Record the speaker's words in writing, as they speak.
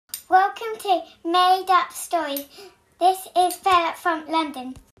Welcome to Made Up Stories. This is Bella from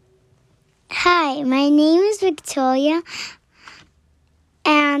London. Hi, my name is Victoria,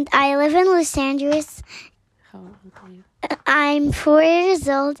 and I live in Los Angeles. How old are you? I'm 4 years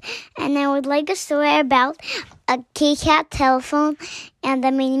old, and I would like a story about a KitKat telephone and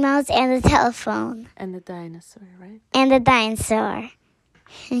the Minnie Mouse and the telephone. And the dinosaur, right? And the dinosaur.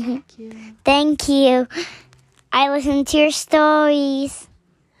 Thank you. Thank you. I listen to your stories.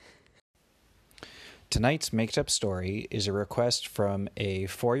 Tonight's made-up story is a request from a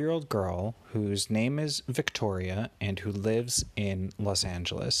 4-year-old girl whose name is Victoria and who lives in Los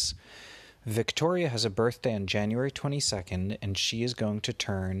Angeles. Victoria has a birthday on January 22nd, and she is going to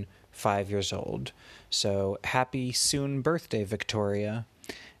turn 5 years old. So happy soon birthday, Victoria.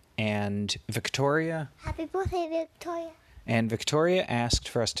 And Victoria... Happy birthday, Victoria. And Victoria asked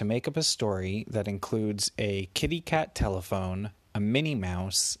for us to make up a story that includes a kitty cat telephone, a Minnie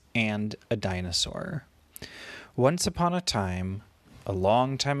Mouse, and a dinosaur. Once upon a time, a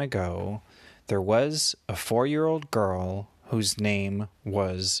long time ago, there was a 4-year-old girl whose name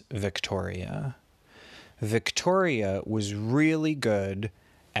was Victoria. Victoria was really good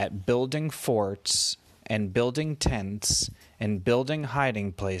at building forts and building tents and building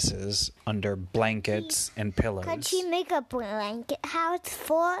hiding places under blankets and pillows. Could she make a blanket house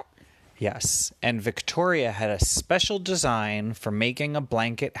fort? Yes, and Victoria had a special design for making a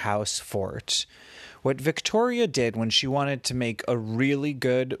blanket house fort. What Victoria did when she wanted to make a really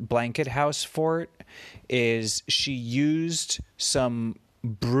good blanket house fort is she used some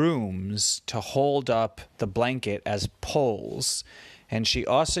brooms to hold up the blanket as poles. And she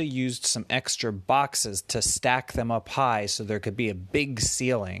also used some extra boxes to stack them up high so there could be a big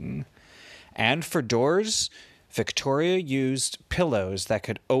ceiling. And for doors, Victoria used pillows that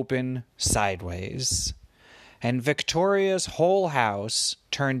could open sideways. And Victoria's whole house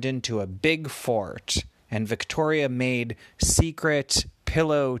turned into a big fort, and Victoria made secret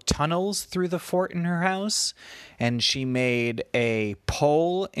pillow tunnels through the fort in her house, and she made a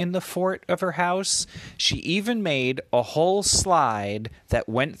pole in the fort of her house. She even made a whole slide that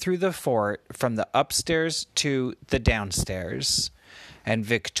went through the fort from the upstairs to the downstairs. And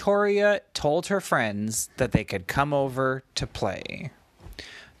Victoria told her friends that they could come over to play.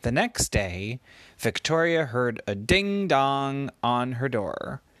 The next day, Victoria heard a ding-dong on her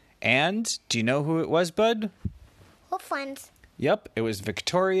door. And do you know who it was, Bud? Her friends. Yep, it was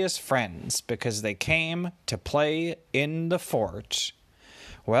Victoria's friends, because they came to play in the fort.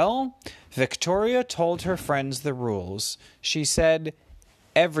 Well, Victoria told her friends the rules. She said,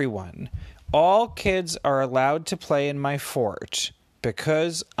 "Everyone, all kids are allowed to play in my fort,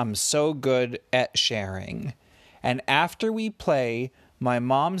 because I'm so good at sharing. And after we play, my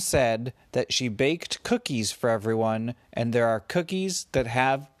mom said that she baked cookies for everyone, and there are cookies that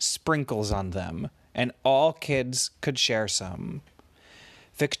have sprinkles on them, and all kids could share some."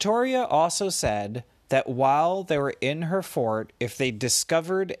 Victoria also said that while they were in her fort, if they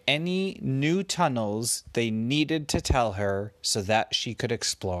discovered any new tunnels, they needed to tell her so that she could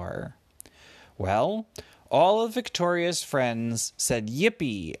explore. Well, all of Victoria's friends said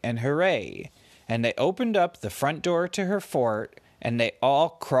yippee and hooray, and they opened up the front door to her fort, and they all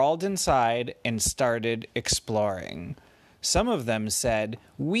crawled inside and started exploring. Some of them said,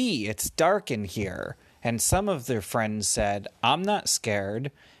 "Wee, it's dark in here," and some of their friends said, "I'm not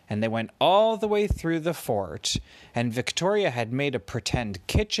scared," and they went all the way through the fort, and Victoria had made a pretend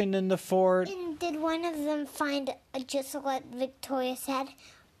kitchen in the fort. And did one of them find, just what Victoria said,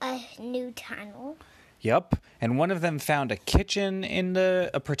 a new tunnel? Yup, and one of them found a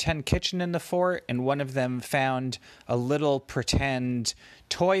pretend kitchen in the fort, and one of them found a little pretend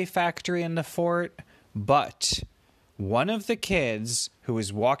toy factory in the fort. But one of the kids who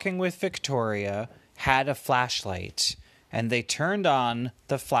was walking with Victoria had a flashlight, and they turned on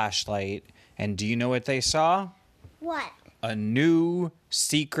the flashlight, and do you know what they saw? What? A new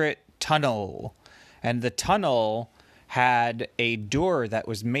secret tunnel. And the tunnel had a door that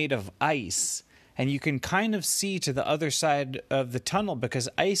was made of ice. And you can kind of see to the other side of the tunnel because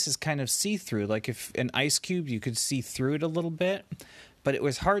ice is kind of see-through. Like if an ice cube, you could see through it a little bit. But it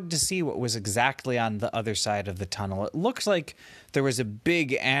was hard to see what was exactly on the other side of the tunnel. It looked like there was a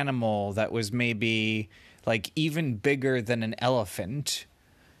big animal that was maybe like even bigger than an elephant.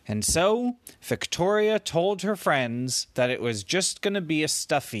 And so Victoria told her friends that it was just going to be a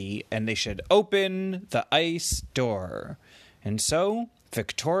stuffy and they should open the ice door. And so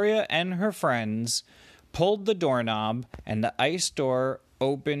Victoria and her friends pulled the doorknob, and the ice door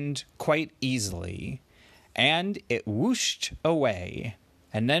opened quite easily, and it whooshed away.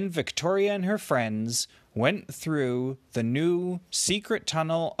 And then Victoria and her friends went through the new secret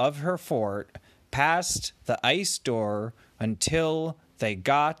tunnel of her fort, past the ice door, until they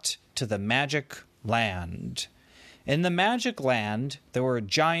got to the magic land. In the magic land, there were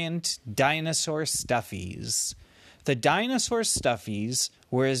giant dinosaur stuffies. The dinosaur stuffies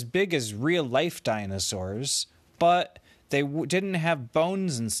were as big as real-life dinosaurs, but they didn't have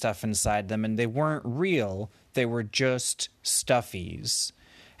bones and stuff inside them, and they weren't real. They were just stuffies.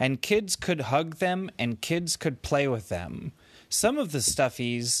 And kids could hug them, and kids could play with them. Some of the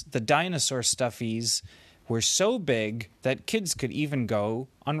stuffies, the dinosaur stuffies, were so big that kids could even go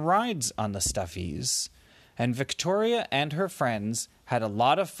on rides on the stuffies. And Victoria and her friends had a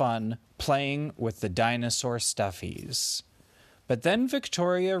lot of fun playing with the dinosaur stuffies. But then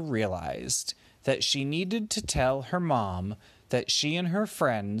Victoria realized that she needed to tell her mom that she and her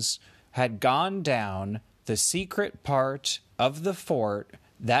friends had gone down the secret part of the fort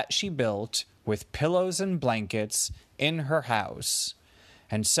that she built with pillows and blankets in her house.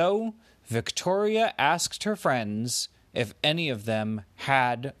 And so Victoria asked her friends if any of them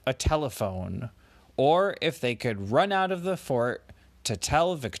had a telephone, or if they could run out of the fort to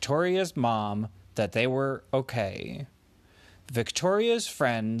tell Victoria's mom that they were okay. Victoria's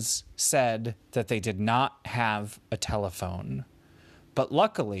friends said that they did not have a telephone. But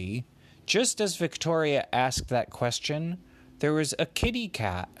luckily, just as Victoria asked that question, there was a kitty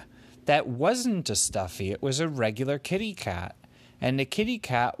cat that wasn't a stuffy. It was a regular kitty cat. And the kitty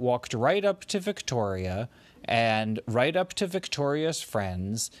cat walked right up to Victoria and right up to Victoria's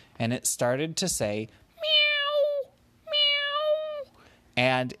friends, and it started to say, meow, meow.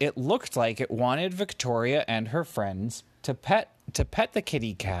 And it looked like it wanted Victoria and her friends to pet the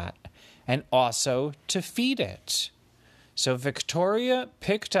kitty cat and also to feed it. So Victoria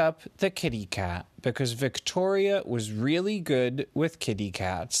picked up the kitty cat because Victoria was really good with kitty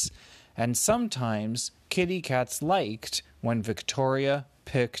cats, and sometimes kitty cats liked when Victoria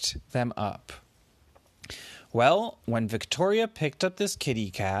picked them up. Well, when Victoria picked up this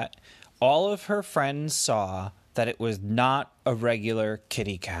kitty cat, all of her friends saw that it was not a regular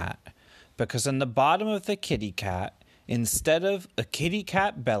kitty cat, because on the bottom of the kitty cat, instead of a kitty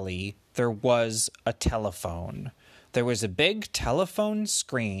cat belly, there was a telephone. There was a big telephone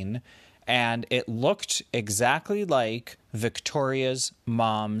screen, and it looked exactly like Victoria's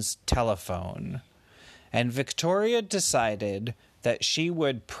mom's telephone. And Victoria decided that she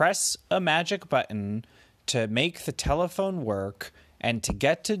would press a magic button to make the telephone work and to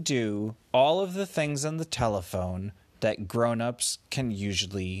get to do all of the things on the telephone that grown-ups can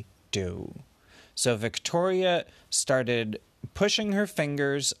usually do. So Victoria started pushing her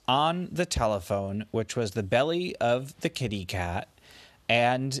fingers on the telephone, which was the belly of the kitty cat,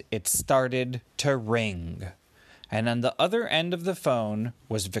 and it started to ring. And on the other end of the phone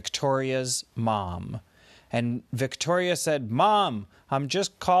was Victoria's mom. And Victoria said, "Mom, I'm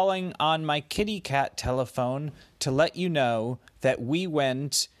just calling on my kitty cat telephone to let you know that we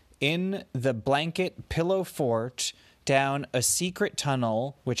went in the blanket pillow fort down a secret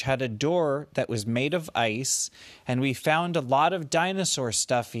tunnel which had a door that was made of ice, and we found a lot of dinosaur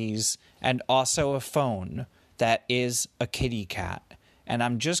stuffies and also a phone that is a kitty cat. And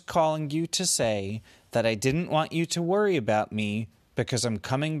I'm just calling you to say that I didn't want you to worry about me because I'm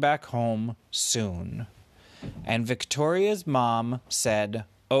coming back home soon." And Victoria's mom said,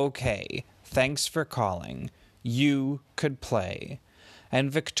 "Okay, thanks for calling. You could play."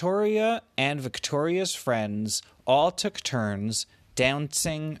 And Victoria and Victoria's friends all took turns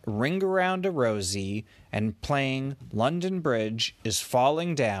dancing Ring Around a Rosie and playing London Bridge is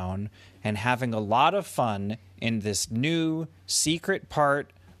Falling Down and having a lot of fun in this new secret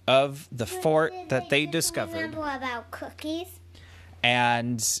part of the fort that they discovered. Remember about cookies?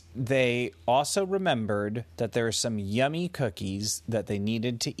 And they also remembered that there were some yummy cookies that they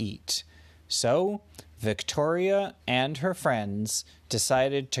needed to eat. So Victoria and her friends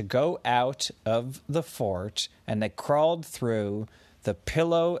decided to go out of the fort, and they crawled through the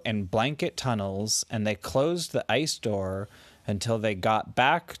pillow and blanket tunnels, and they closed the ice door until they got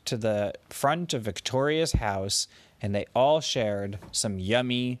back to the front of Victoria's house, and they all shared some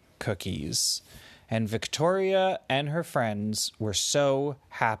yummy cookies. And Victoria and her friends were so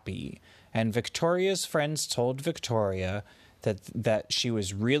happy. And Victoria's friends told Victoria that she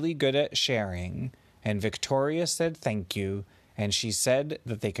was really good at sharing. And Victoria said thank you. And she said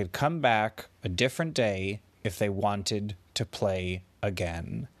that they could come back a different day if they wanted to play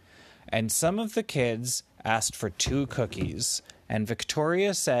again. And some of the kids asked for 2 cookies. And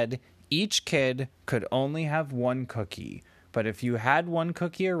Victoria said each kid could only have 1 cookie. But if you had 1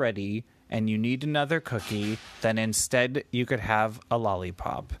 cookie already and you need another cookie, then instead you could have a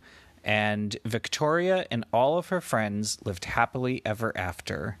lollipop. And Victoria and all of her friends lived happily ever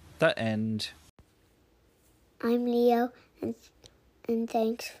after. The end. I'm Leo, and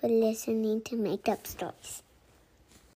thanks for listening to Make Up Stories.